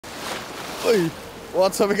Hey,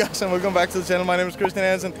 what's up guys and welcome back to the channel. My name is Christian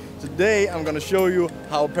Hansen. Today I'm gonna show you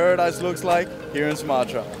how paradise looks like here in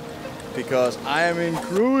Sumatra. Because I am in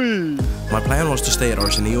Krui. My plan was to stay at our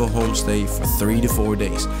Arsenio homestay for 3 to 4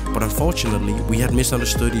 days, but unfortunately we had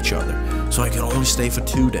misunderstood each other, so I could only stay for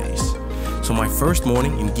 2 days. So my first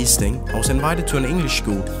morning in Gisting, I was invited to an English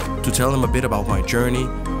school to tell them a bit about my journey,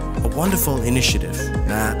 a wonderful initiative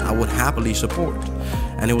that I would happily support.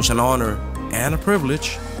 And it was an honor and a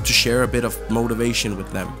privilege to share a bit of motivation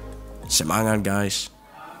with them. Semangat guys!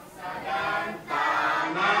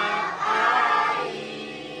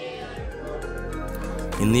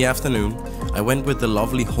 In the afternoon, I went with the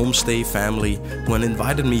lovely homestay family who had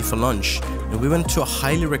invited me for lunch, and we went to a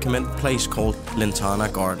highly recommended place called Lantana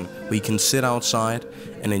Garden, where you can sit outside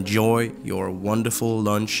and enjoy your wonderful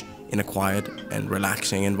lunch in a quiet and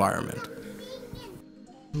relaxing environment.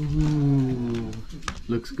 Ooh,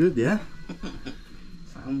 looks good, yeah?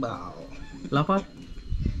 Sambal. Lapar?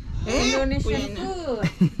 Indonesian food.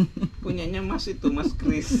 Punyanya Mas itu, Mas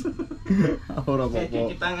Chris.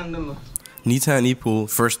 Cuci tangan dulu. Nita and Ipo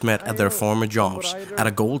first met at their former jobs at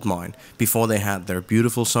a gold mine before they had their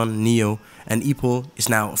beautiful son Neo, and Ipo is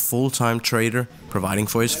now a full-time trader providing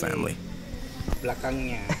for his family.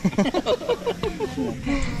 Belakangnya.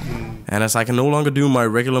 And as I can no longer do my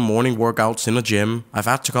regular morning workouts in a gym, I've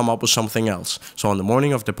had to come up with something else. So on the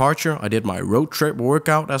morning of departure, I did my road trip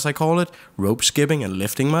workout, as I call it, rope skipping and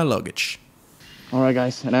lifting my luggage. Alright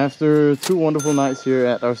guys, and after 2 wonderful nights here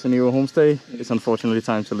at Arsenio homestay, it's unfortunately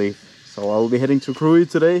time to leave. So I will be heading to Krui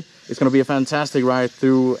today. It's going to be a fantastic ride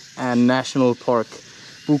through a national park,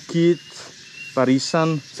 Bukit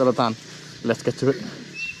Barisan Selamat. Let's get to it.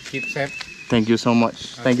 Keep safe. Thank you so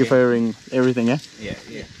much. Okay. Thank you for hearing everything, yeah? Yeah.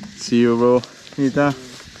 See you, bro. Nita,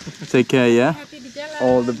 take care, yeah?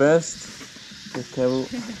 All the best. Take care, bro.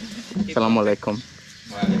 Assalamualaikum.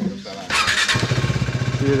 Waalaikumsalam.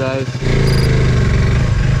 See you guys.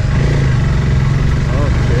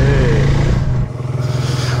 Okay.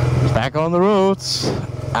 Back on the roads.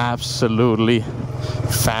 Absolutely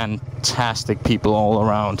fantastic people all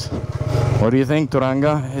around. What do you think,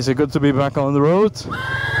 Turanga? Is it good to be back on the road?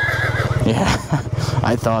 Yeah,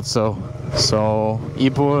 I thought so. So,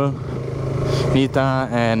 Ipo, Nita,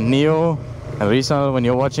 and Neo, and Rizal, when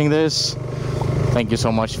you're watching this, thank you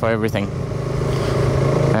so much for everything.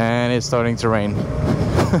 And it's starting to rain.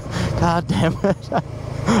 God damn it.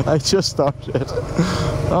 I just started.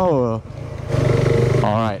 Oh well.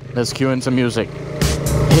 Alright, let's cue in some music.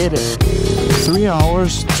 Hit it. 3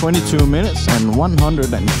 hours, 22 minutes, and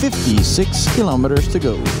 156 kilometers to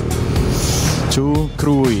go to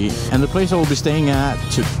Krui. And the place I will be staying at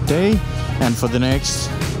today and for the next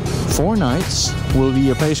 4 nights will be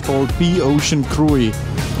a place called BeOcean Krui.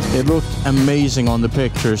 It looked amazing on the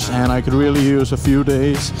pictures, and I could really use a few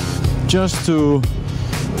days just to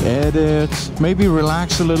edit, maybe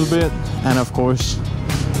relax a little bit, and of course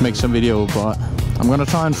make some video. But I'm gonna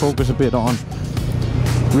try and focus a bit on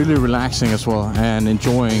really relaxing as well and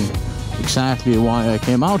enjoying exactly why I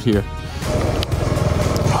came out here.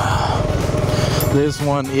 This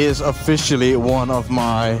one is officially one of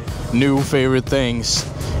my new favorite things.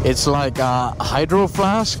 It's like a hydro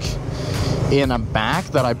flask in a bag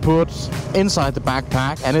that I put inside the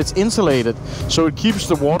backpack, and it's insulated, so it keeps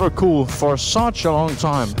the water cool for such a long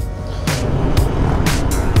time.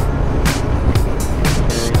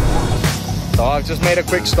 So I've just made a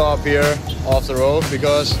quick stop here off the road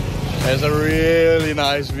because there's a really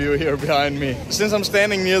nice view here behind me. Since I'm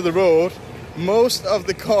standing near the road, most of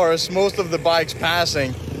the cars, most of the bikes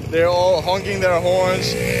passing, they're all honking their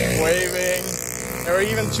horns, waving. There are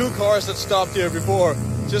even 2 cars that stopped here before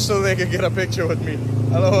just so they could get a picture with me.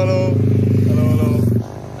 Hello, hello, hello, hello.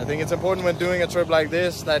 I think it's important when doing a trip like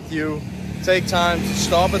this that you take time to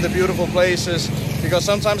stop at the beautiful places, because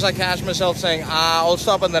sometimes I catch myself saying, I'll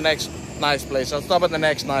stop at the next nice place, I'll stop at the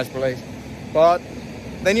next nice place. But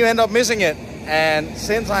then you end up missing it. And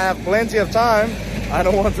since I have plenty of time, I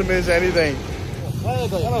don't want to miss anything. Halo,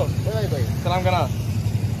 salam kenal.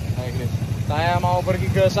 Saya mau pergi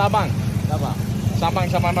ke Sabang. Sabang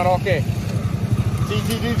sama Merauke.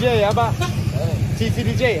 CCDJ ya Pak?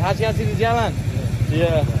 CCDJ, hati-hati di jalan.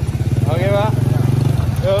 Iya. Oke Pak.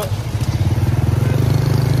 Yuk.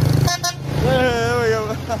 There we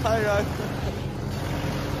go. Hi guys.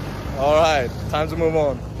 Alright, time to move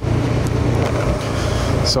on.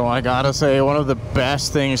 So I gotta say, one of the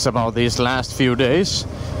best things about these last few days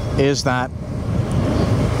is that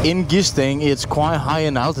in Gisting it's quite high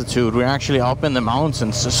in altitude. We're actually up in the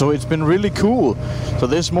mountains, so it's been really cool. So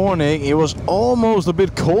this morning it was almost a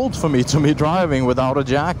bit cold for me to be driving without a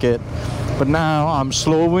jacket, But now I'm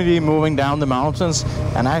slowly moving down the mountains,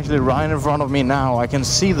 and actually right in front of me now I can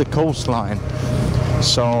see the coastline.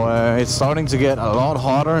 So it's starting to get a lot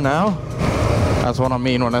hotter now. That's what I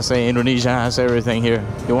mean when I say Indonesia has everything here.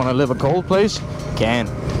 You want to live a cold place? Can.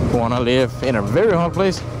 You want to live in a very hot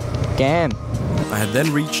place? Can. I had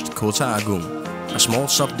then reached Kota AGUNG, a small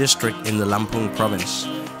sub-district in the Lampung province,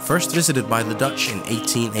 first visited by the Dutch in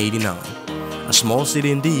 1889. A small city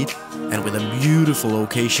indeed, and with a beautiful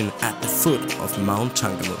location at the foot of Mount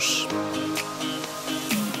Tanggamus.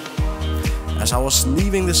 As I was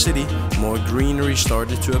leaving the city, more greenery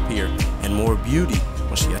started to appear, and more beauty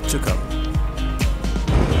was yet to come.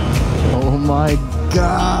 Oh my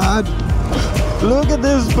God! Look at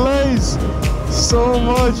this place! So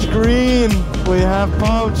much green! We have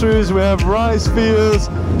palm trees, we have rice fields,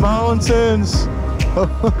 mountains.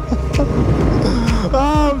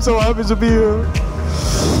 Oh, I'm so happy to be here.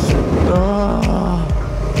 Oh,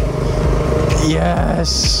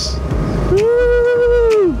 yes!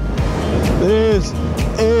 Woo! This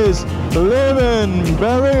is living,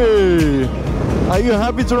 Barry! Are you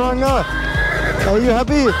happy, Turanga? Are you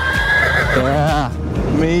happy? Yeah,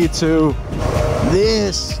 me too.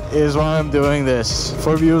 This is why I'm doing this,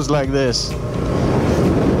 for views like this.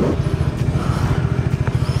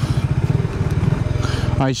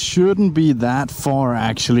 I shouldn't be that far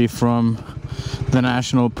actually from the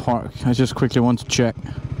national park. I just quickly want to check.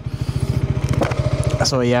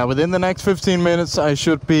 So yeah, within the next 15 minutes I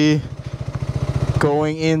should be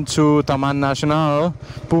going into Taman Nasional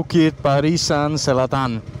Bukit Barisan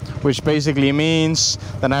Selamat, which basically means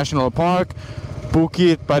the national park.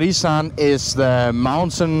 Bukit Barisan is the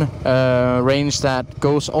mountain range that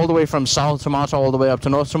goes all the way from South Sumatra all the way up to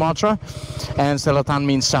North Sumatra, and Selatan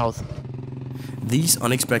means south. These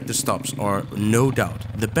unexpected stops are no doubt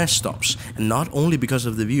the best stops, and not only because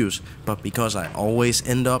of the views, but because I always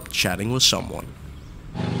end up chatting with someone.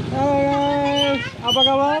 Halo guys, apa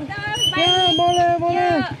kabar? Ya,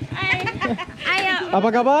 boleh. Ayo. Apa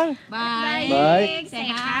kabar? Baik.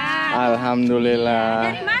 Sehat.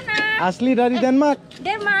 Alhamdulillah. Dari mana? Asli dari Denmark.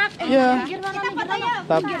 Denmark. Ya. Kita foto ya.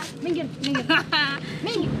 Minggir.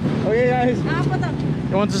 Okay guys. Foto.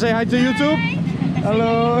 You want to say hi to YouTube?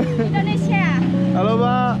 Halo. Indonesia. Halo,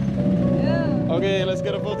 Pak. Okay, let's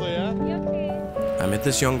get a photo, yeah? Okay. I met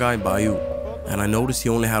this young guy, Bayu, and I noticed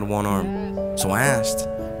he only had one arm. So I asked,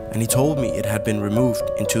 and he told me it had been removed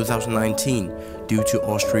in 2019 due to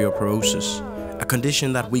osteoporosis, a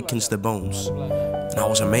condition that weakens the bones. And I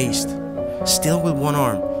was amazed. Still with one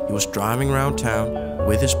arm, he was driving around town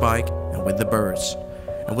with his bike and with the birds,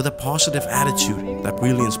 and with a positive attitude that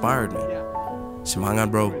really inspired me.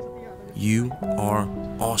 Semangat, bro. You are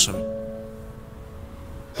awesome.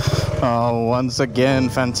 Oh, once again,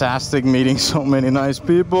 fantastic meeting so many nice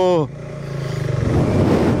people.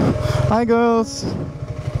 Hi, girls.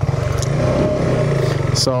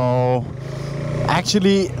 So,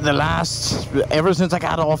 actually, ever since I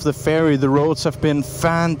got off the ferry, the roads have been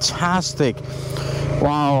fantastic.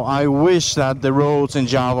 Wow, I wish that the roads in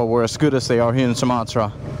Java were as good as they are here in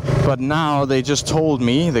Sumatra. But now they just told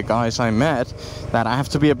me, the guys I met, that I have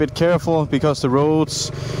to be a bit careful because the roads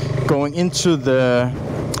going into the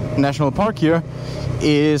national park here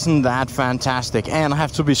isn't that fantastic. And I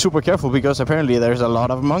have to be super careful because apparently there's a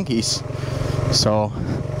lot of monkeys. So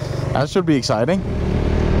that should be exciting.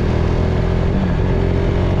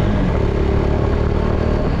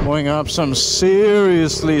 Going up some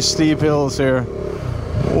seriously steep hills here.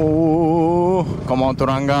 Oh, come on,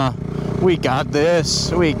 Turanga. We got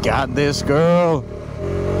this. We got this, girl.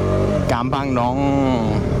 Gampang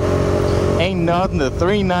dong. Ain't nothing the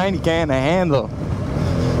 390 can't handle.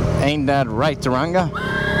 Ain't that right, Turanga?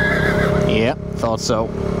 Yep, thought so.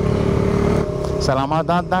 Selamat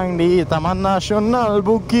datang di Taman Nasional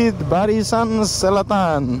Bukit Barisan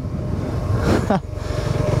Selamat.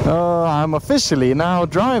 I'm officially now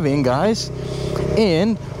driving, guys,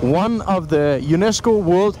 in one of the UNESCO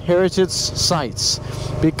World Heritage Sites,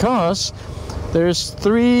 because there's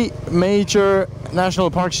 3 major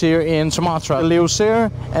national parks here in Sumatra.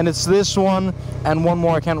 Leoser, and it's this one, and one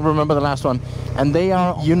more, I can't remember the last one. And they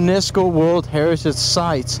are UNESCO World Heritage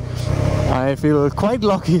Sites. I feel quite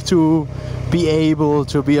lucky to be able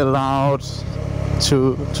to be allowed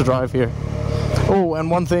to drive here. Oh,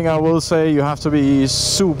 and one thing I will say, you have to be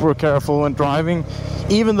super careful when driving.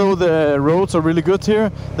 Even though the roads are really good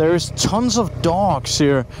here, there's tons of dogs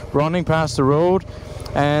here running past the road,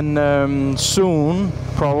 and soon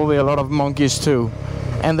probably a lot of monkeys too.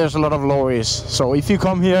 And there's a lot of lorries. So if you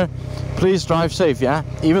come here, please drive safe, yeah?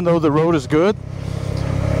 Even though the road is good,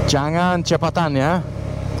 jangan cepatan, yeah?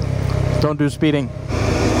 Don't do speeding.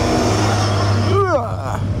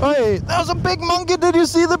 Hey! way. There's a big monkey. Did you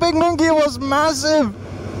see the big monkey? It was massive.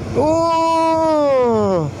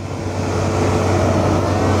 Oh.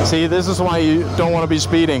 See, this is why you don't want to be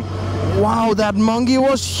speeding. Wow, that monkey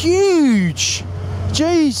was huge.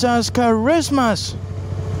 Jesus Christmas.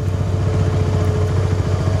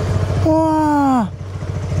 Wow.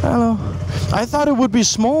 Hello. I thought it would be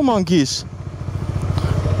small monkeys.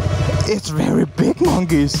 It's very big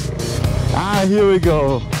monkeys. Ah, here we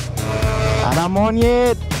go. Ada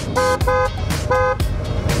monyet.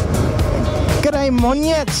 G'day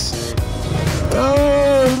monyets.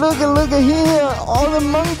 Oh, look at here. All the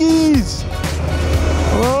monkeys.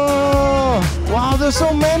 Oh, wow, there's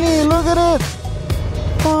so many. Look at it.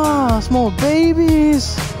 Wow, small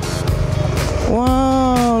babies.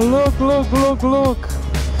 Wow, look.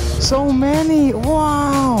 So many.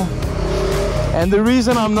 Wow. And the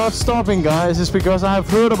reason I'm not stopping, guys, is because I've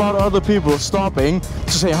heard about other people stopping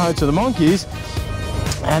to say hi to the monkeys,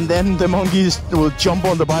 and then the monkeys will jump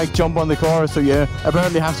on the bike, jump on the car. So yeah,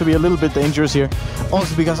 apparently have to be a little bit dangerous here.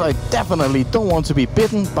 Also because I definitely don't want to be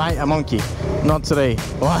bitten by a monkey. Not today.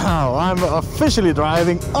 Wow, I'm officially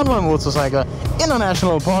driving on my motorcycle in a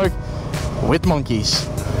national park with monkeys.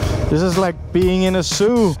 This is like being in a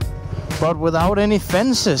zoo, but without any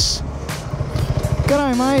fences.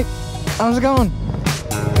 G'day, mate. How's it going?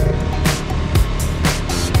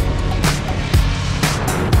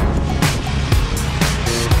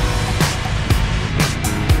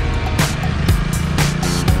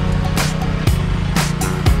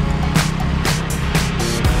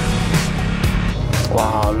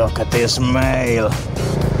 Wow, look at this male.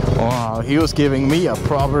 Wow, he was giving me a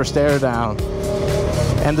proper stare down.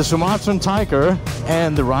 And the Sumatran tiger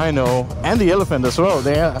and the rhino and the elephant as well,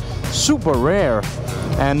 they are super rare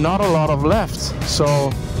and not a lot of left.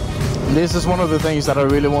 So this is one of the things that I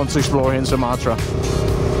really want to explore in Sumatra.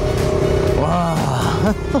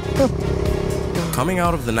 Wow. Coming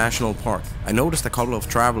out of the national park, I noticed a couple of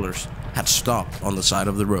travelers had stopped on the side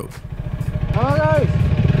of the road. Halo guys,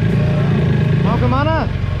 mau kemana?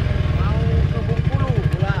 Mau ke Bengkulu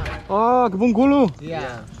pulang. Oh, ke Bengkulu.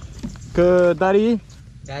 Iya. Ke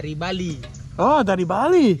Dari Bali. Oh, dari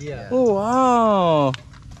Bali. Iya. Oh, wow.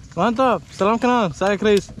 Mantap. Salam kenal. Saya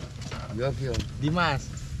Chris. Yopio. Dimas.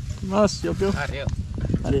 Mas, Yopio. Aryo.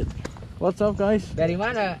 Adit. What's up, guys? Dari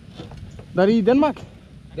mana? Dari Denmark.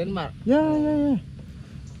 Denmark. Ya.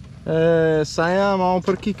 Saya mau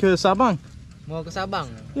pergi ke Sabang. Mau ke Sabang?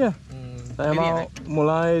 Ya. Saya mau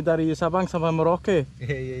mulai dari Sabang sampai Merauke.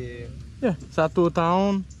 Iya. Ya, 1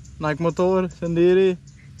 tahun naik motor sendiri.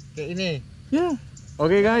 Kayak ini. Ya.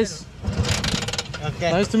 Oke, guys. Oke.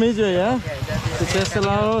 Nice to meet you ya. Sukses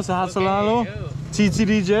selalu, sehat selalu. Cici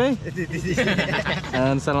DJ.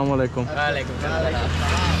 And assalamualaikum. Waalaikumsalam.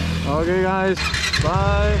 Okay, guys.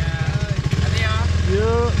 Bye.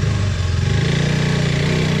 You.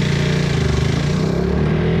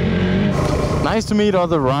 Nice to meet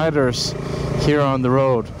other riders here on the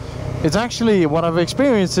road. It's actually what I've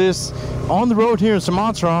experienced is on the road here in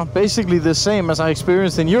Sumatra, basically the same as I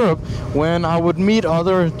experienced in Europe. When I would meet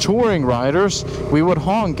other touring riders, we would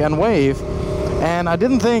honk and wave, and I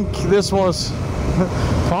didn't think this was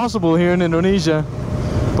possible here in Indonesia,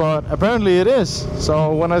 but apparently it is.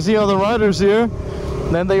 So when I see other riders here,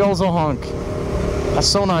 then they also honk. That's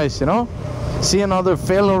so nice, you know? See another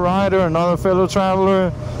fellow rider, another fellow traveler,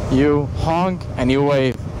 you honk and you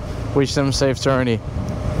wave. Wish them safe journey.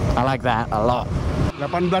 I like that a lot.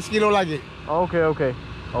 18 kilo lagi. Okay.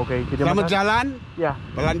 Kita Selamat makan. jalan, Ya.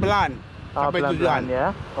 pelan-pelan sampai Pelan-pelan tujuan. ya.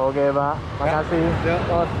 Oke, Pak. Makasih. Ya.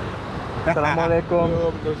 Assalamualaikum.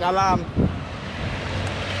 Salam.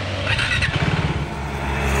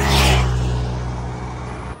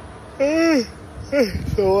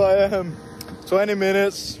 So I am 20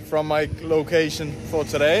 minutes from my location for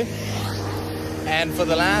today, and for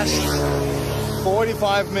the last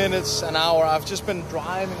 45 minutes, an hour, I've just been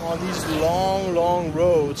driving on these long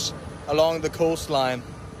roads along the coastline,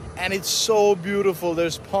 and it's so beautiful.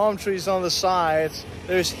 There's palm trees on the sides,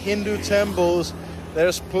 there's Hindu temples,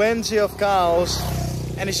 there's plenty of cows,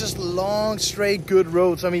 and it's just long, straight, good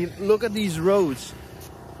roads. I mean, look at these roads.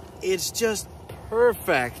 It's just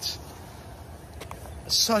perfect.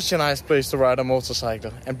 Such a nice place to ride a motorcycle,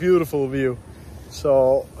 and beautiful view.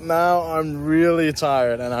 So now I'm really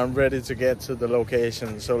tired and I'm ready to get to the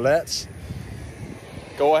location. So let's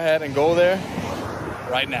go ahead and go there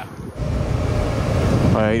right now.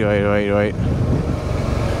 Wait.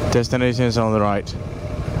 Destination is on the right.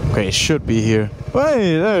 Okay, it should be here.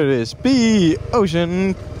 Wait, there it is.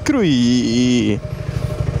 BeOcean Krui.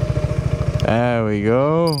 There we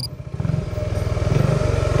go.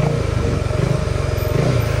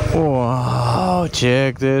 Wow, Wow,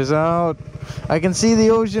 check this out. I can see the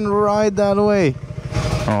ocean right that way.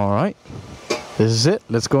 All right, this is it.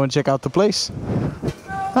 Let's go and check out the place.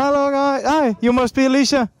 Hello, guys. Hi, you must be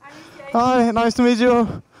Alicia. Hi, nice to meet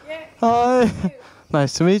you. Hi,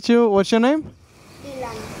 nice to meet you. What's your name?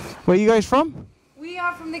 Ilan. Where you guys from? We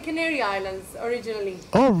are from the Canary Islands originally.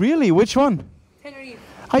 Oh, really? Which one? Tenerife.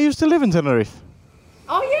 I used to live in Tenerife.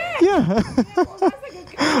 Oh yeah. Yeah. Oh, that's a good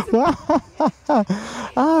coincidence.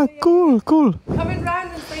 Ah, cool, cool. Coming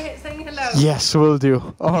round and saying hello. Yes, will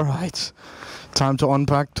do. All right, time to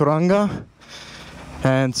unpack Turanga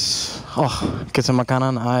and get some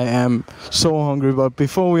makanan. I am so hungry, but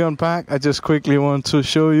before we unpack, I just quickly want to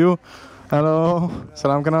show you. Hello,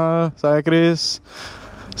 salam kenal, saya Chris.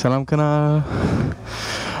 Salam kenal.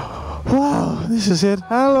 Wow, this is it.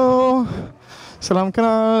 Hello, salam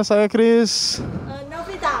kenal, saya Chris.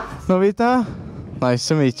 Novita. Novita, nice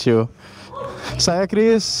to meet you. Saya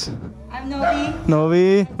Chris. I'm Novi.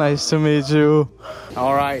 Novi, nice to meet you.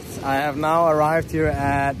 Alright, I have now arrived here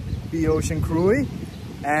at BeOcean Krui,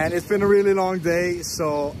 and it's been a really long day,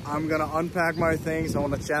 so I'm gonna unpack my things. I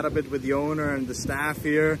want to chat a bit with the owner and the staff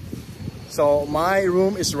here. So my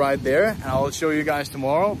room is right there, and I'll show you guys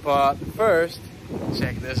tomorrow, but first,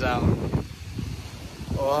 check this out.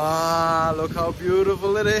 Wow, look how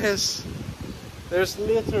beautiful it is. There's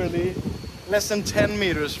literally less than 10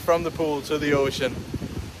 meters from the pool to the ocean.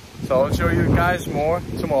 So I'll show you guys more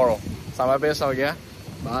tomorrow. Sampai besok ya.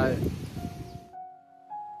 Bye.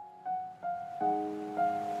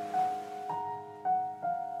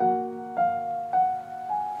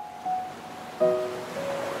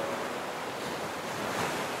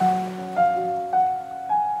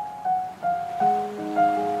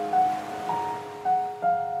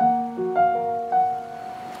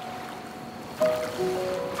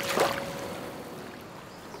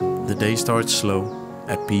 The day starts slow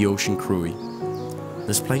at BeOcean Krui.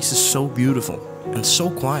 This place is so beautiful and so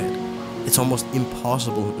quiet, it's almost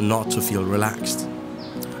impossible not to feel relaxed.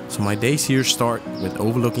 So my days here start with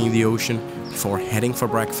overlooking the ocean before heading for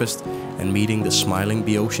breakfast and meeting the smiling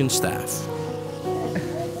BeOcean staff.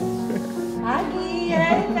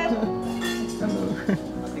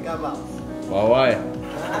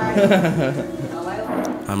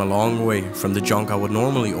 I'm a long way from the junk I would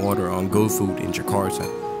normally order on GoFood in Jakarta,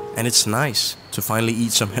 and it's nice to finally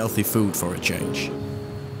eat some healthy food for a change.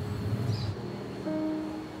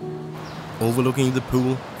 Overlooking the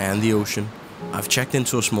pool and the ocean, I've checked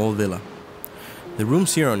into a small villa. The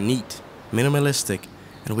rooms here are neat, minimalistic,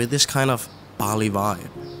 and with this kind of Bali vibe.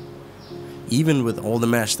 Even with all the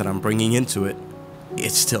mess that I'm bringing into it,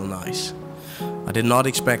 it's still nice. I did not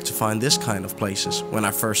expect to find this kind of places when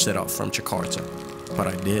I first set off from Jakarta, but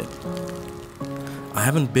I did. I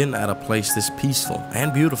haven't been at a place this peaceful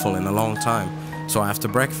and beautiful in a long time, so after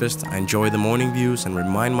breakfast I enjoy the morning views and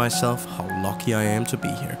remind myself how lucky I am to be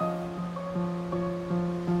here.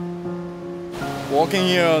 Walking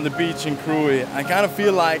here on the beach in Krui, I kind of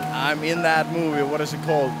feel like I'm in that movie, what is it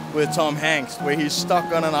called, with Tom Hanks, where he's stuck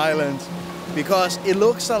on an island, because it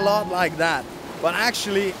looks a lot like that. But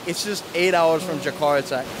actually, it's just 8 hours from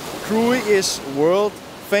Jakarta. Krui is world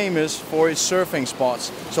famous for its surfing spots,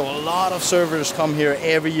 so a lot of surfers come here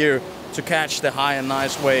every year to catch the high and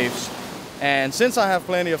nice waves. And since I have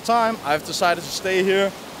plenty of time, I've decided to stay here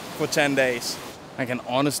for 10 days. I can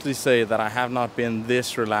honestly say that I have not been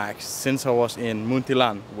this relaxed since I was in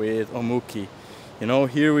Muntilan with Omuki. You know,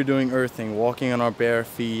 here we're doing earthing, walking on our bare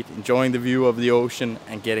feet, enjoying the view of the ocean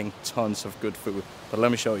and getting tons of good food. But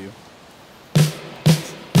let me show you.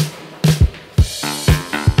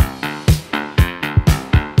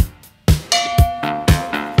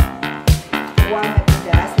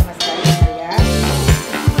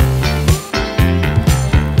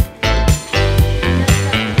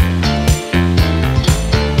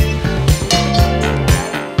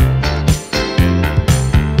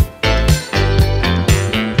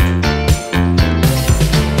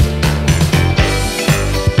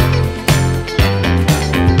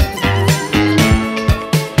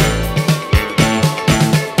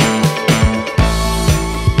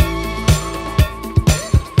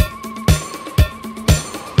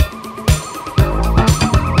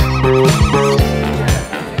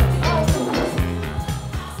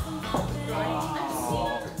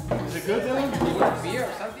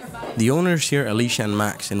 The owners here, Alicia and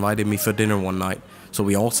Max, invited me for dinner one night, so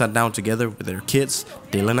we all sat down together with their kids,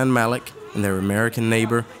 Dylan and Malik, and their American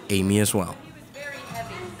neighbor, Amy, as well.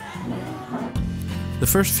 The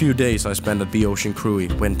first few days I spent at BeOcean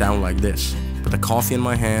Krui went down like this, with a coffee in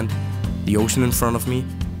my hand, the ocean in front of me,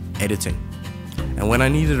 editing. And when I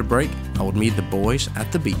needed a break, I would meet the boys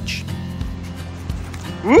at the beach.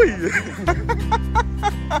 Uy!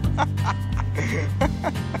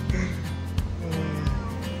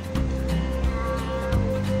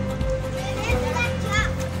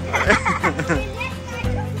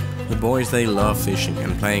 The boys, they love fishing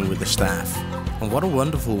and playing with the staff. And what a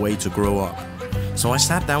wonderful way to grow up. So I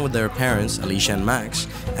sat down with their parents, Alicia and Max,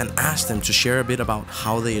 and asked them to share a bit about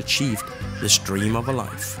how they achieved this dream of a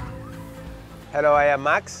life. Hello, I am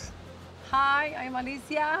Max. Hi, I'm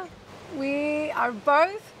Alicia. We are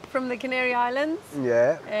both from the Canary Islands,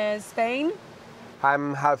 Spain.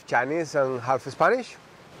 I'm half Chinese and half Spanish.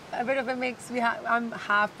 A bit of a mix. I'm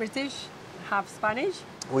half British, half Spanish.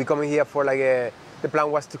 We come here for the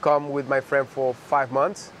plan was to come with my friend for 5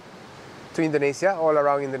 months to Indonesia, all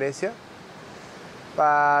around Indonesia.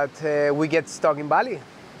 But we get stuck in Bali.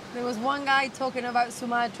 There was one guy talking about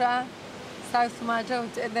Sumatra, South Sumatra.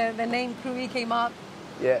 The name Krui came up.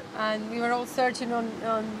 Yeah. And we were all searching on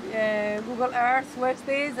Google Earth, where's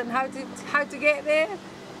this and how to get there.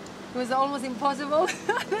 It was almost impossible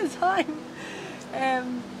at the time.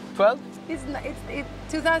 12? It's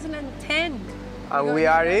 2010. And we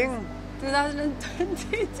are in?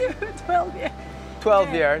 2022, 12 years.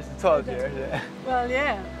 12 years, 12 years, yeah. Well,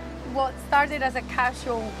 yeah. What started as a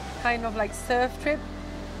casual kind of like surf trip,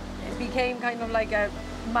 it became kind of like a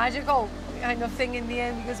magical kind of thing in the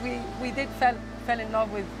end, because we did fell in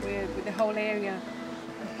love with the whole area.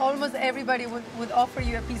 Almost everybody would offer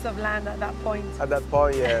you a piece of land at that point. At that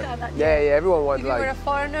point, yeah. yeah, everyone was if you were a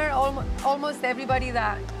foreigner, almost everybody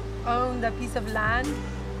that owned a piece of land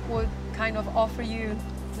would kind of offer you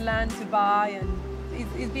land to buy, and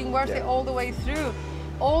it's been worth it all the way through.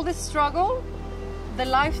 All the struggle, the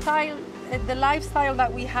lifestyle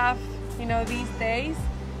that we have, you know, these days,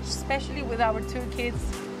 especially with our 2 kids,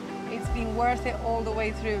 it's been worth it all the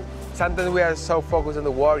way through. Sometimes we are so focused on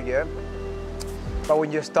the work, yeah. But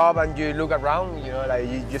when you stop and you look around, you know, like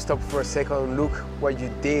you stop for a second and look what you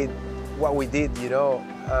did, what we did, you know,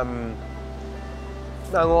 and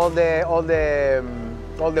all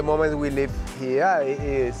the moments we live here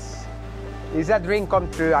is a dream come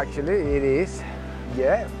true. Actually, it is.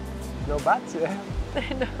 Yeah, no bad. Yeah.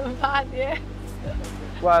 No bad. Yeah.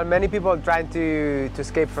 Well, many people trying to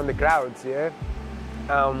escape from the crowds. Yeah.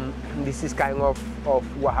 This is kind of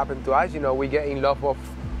what happened to us. You know, we get in love of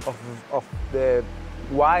the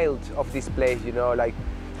wild of this place. You know, like,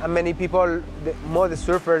 and many people, more the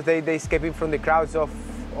surfers, they escaping from the crowds of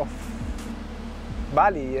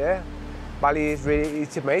Bali. Yeah. Bali is really,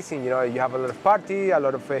 it's amazing. You know, you have a lot of party, a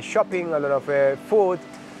lot of shopping, a lot of food.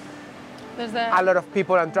 There's a lot of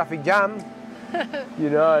people and traffic jam. You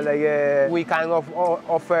know, like we kind of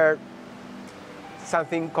offer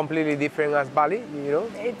something completely different as Bali. You know,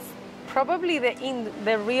 it's probably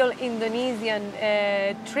the real Indonesian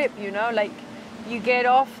trip. You know, like you get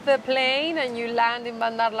off the plane and you land in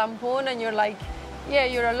Bandar Lampung, and you're like, yeah,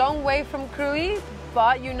 you're a long way from Krui,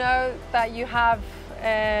 but you know that you have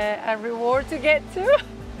a reward to get to.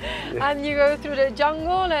 Yeah. And you go through the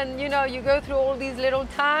jungle, and you know, you go through all these little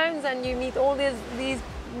towns, and you meet all these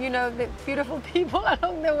you know, the beautiful people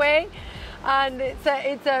along the way, and it's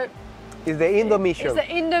the Indo mission. It's the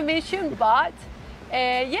Indo mission, but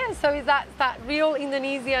yeah, so it's that real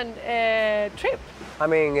Indonesian trip. I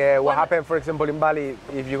mean, what happened, for example, in Bali,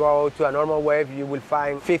 if you go to a normal wave, you will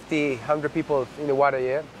find 50, 100 people in the water,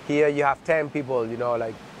 yeah? Here you have 10 people, you know,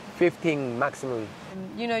 like 15 maximum.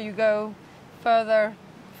 You know, you go further,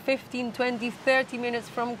 15, 20, 30 minutes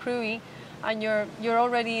from Krui, and you're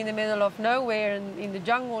already in the middle of nowhere, and in the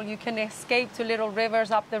jungle. You can escape to little rivers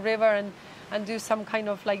up the river and do some kind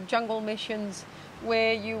of like jungle missions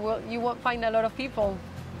where you won't find a lot of people.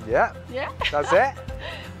 Yeah. Yeah. That's it.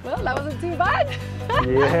 Well, that wasn't too bad.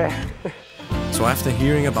 Yeah. So after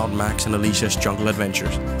hearing about Max and Alicia's jungle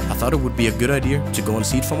adventures, I thought it would be a good idea to go and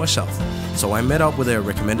see it for myself. So I met up with their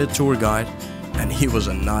recommended tour guide, and he was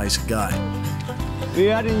a nice guy. We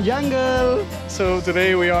are in jungle. So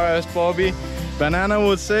today we are, as Bobby Banana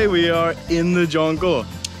would say, we are in the jungle.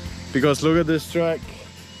 Because look at this track.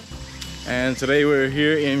 And today we're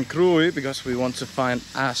here in Krui because we want to find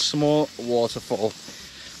a small waterfall.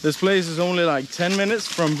 This place is only like 10 minutes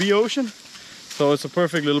from BeOcean, so it's a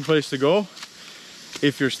perfect little place to go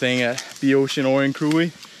if you're staying at BeOcean or in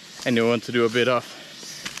Krui and you want to do a bit of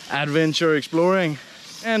adventure exploring.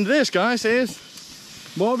 And this, guys, is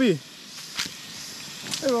Bobby.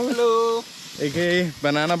 Hey, Bobby. Hello. AKA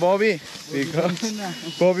Banana Bobby,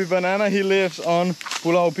 because Bobby Banana, he lives on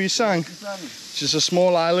Pulau Pisang, which is a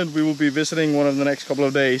small island we will be visiting one of the next couple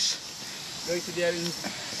of days. Going to there in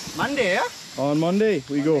Monday, yeah? On Monday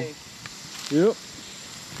we go. Yep.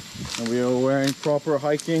 And we are wearing proper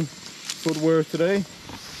hiking footwear today,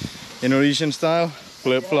 Indonesian style.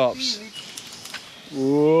 flip-flops.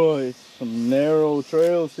 Whoa, it's some narrow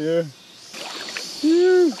trails here.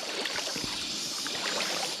 Woo.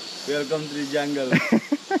 Welcome to the jungle.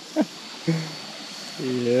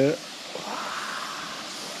 Yeah.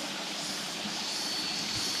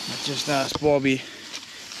 I just asked Bobby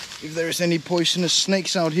if there's any poisonous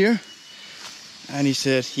snakes out here, and he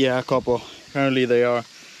said, yeah, a couple. Apparently they are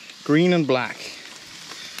green and black.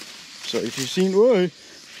 So if you've seen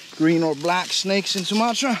green or black snakes in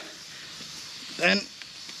Sumatra, then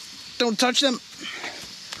don't touch them.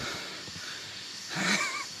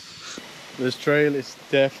 This trail is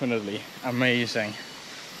definitely amazing.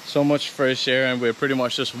 So much fresh air, and we're pretty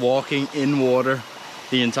much just walking in water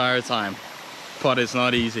the entire time. But it's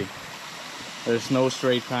not easy. There's no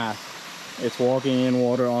straight path. It's walking in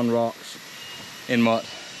water on rocks, in mud,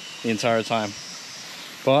 the entire time.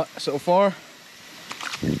 But so far,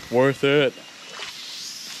 worth it.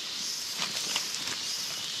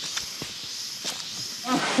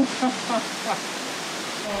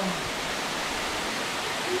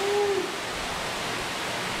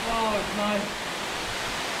 Oh, it's nice.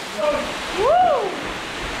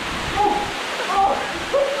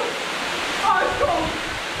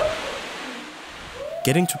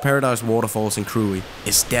 Getting to Paradise Waterfalls in Krui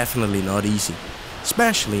is definitely not easy,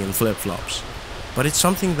 especially in flip-flops. But it's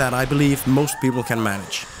something that I believe most people can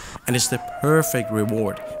manage, and it's the perfect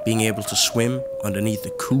reward being able to swim underneath the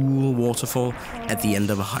cool waterfall at the end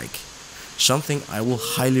of a hike. Something I will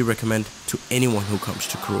highly recommend to anyone who comes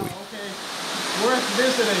to Krui. Worth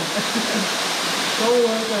visiting. So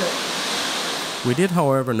worth it. We did,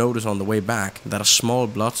 however, notice on the way back that a small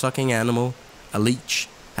blood-sucking animal, a leech,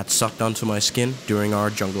 had sucked onto my skin during our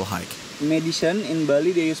jungle hike. Medicine in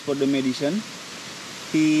Bali they use for the medicine.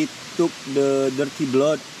 He took the dirty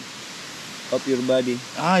blood of your body.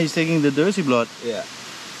 Ah, he's taking the dirty blood. Yeah.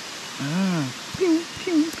 Ah.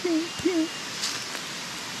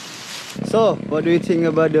 So, what do you think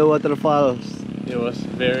about the waterfalls? It was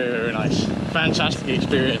very, very nice. Fantastic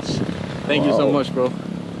experience. Thank you so much, bro.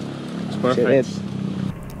 It's perfect.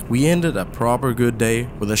 We ended a proper good day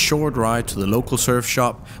with a short ride to the local surf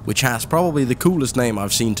shop, which has probably the coolest name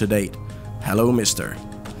I've seen to date. Hello, mister.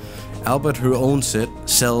 Albert, who owns it,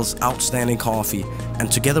 sells outstanding coffee,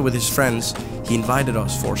 and together with his friends, he invited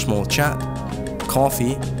us for a small chat,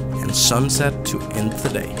 coffee, and sunset to end the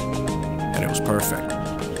day. And it was perfect.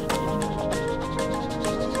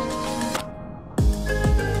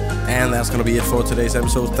 And that's gonna be it for today's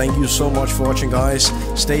episode. Thank you so much for watching, guys.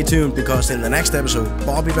 Stay tuned, because in the next episode,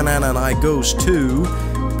 Bobby Banana and I goes to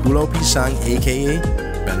Pulau Pisang AKA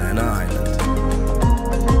Banana Island.